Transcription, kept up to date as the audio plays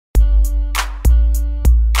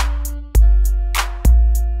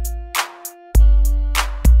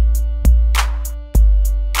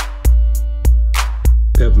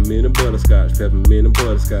butterscotch, peppermint and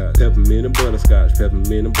butterscotch, peppermint and butterscotch,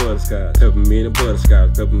 peppermint and butterscotch, peppermint and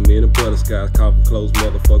butterscotch, peppermint and butterscotch, coffin closed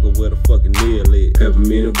motherfucker with a fucking nail it.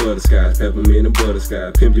 Peppermint and butterscotch, peppermint and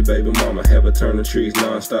butterscotch, pimp your baby mama, have her turn the trees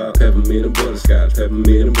non-stop. Peppermint and butterscotch,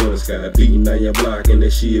 peppermint and butterscotch, beating down your block and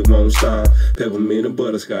that shit won't stop. Peppermint and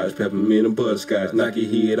butterscotch, peppermint and butterscotch, knock your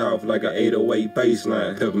head off like a 808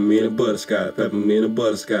 baseline. Peppermint and butterscotch, peppermint and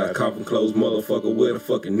butterscotch, coffin closed motherfucker with a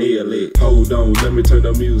fucking nail it. Hold on, let me turn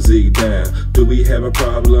the music down. Do we have a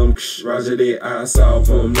problem? Roger that, I solve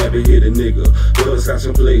them, never hit a nigga. Butterscotch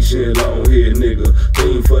complexion, long hair nigga.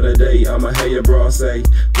 Theme for the day, I'ma have your bra say,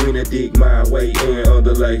 bring that dick my way and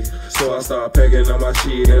underlay. So I start packing on my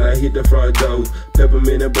shit and I hit the front door.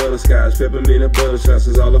 Peppermint and butterscotch, peppermint and butterscotch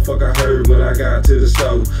is all the fuck I heard when I got to the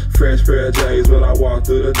store. Fresh pair of J's when I walk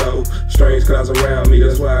through the door. Strange clouds around me,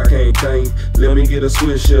 that's why I can't think. Let me get a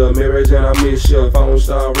switch up, marriage and I miss ya. Phone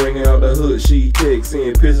start ringing out the hood, she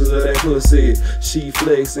texting pictures of that pussy. She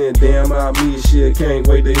flexing, damn I miss ya, can't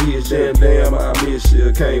wait to hit ya. Damn I miss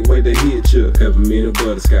ya, can't wait to hit ya. Peppermint and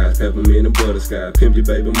butterscotch, peppermint and butterscotch, pimp your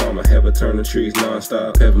baby mama, have her turn the trees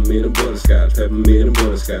non-stop. Peppermint and butterscotch, peppermint and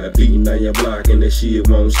butterscotch, beating down your block and that shit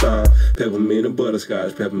won't stop. Peppermint and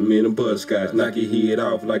butterscotch, peppermint and butterscotch, knock your head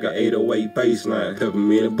off like a 808 baseline.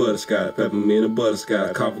 Peppermint and butterscotch, peppermint and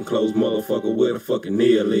butterscotch, coffin closed motherfucker with a fucking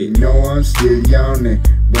nail it. You know I'm still yawning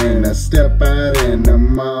when I step out in the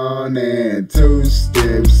morning. 2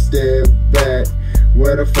 steps, step back,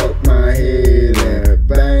 where the fuck my head at?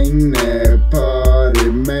 Bang that party,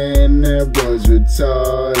 man, that was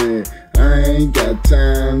retarded. I ain't got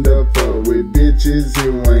time to fuck with bitches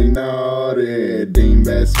who ain't naughty. Dean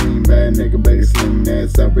bad, scream bad, nigga better sling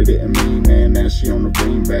that. Sorry didn't mean that, now she on the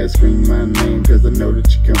green bad. Scream my name cause I know that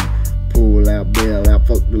you come. Pull out, bail out,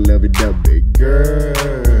 fuck the lovey-dovey.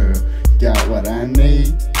 Girl, got what I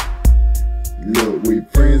need. Look, we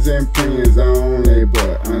friends and friends only,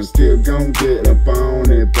 but I'm still gon' get up on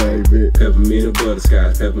it, baby. Peppermint and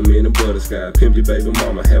butterscotch, peppermint and butterscotch, pimp your baby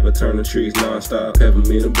mama, have her turn the trees non-stop.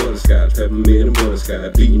 Peppermint and butterscotch, peppermint and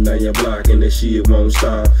butterscotch, beating down your block and that shit won't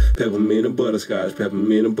stop. Peppermint and butterscotch,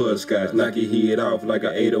 peppermint and butterscotch, knock your head off like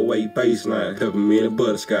a 808 baseline. Peppermint and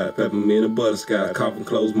butterscotch, peppermint and butterscotch, coffin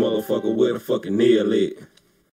closed motherfucker with a fucking nail it.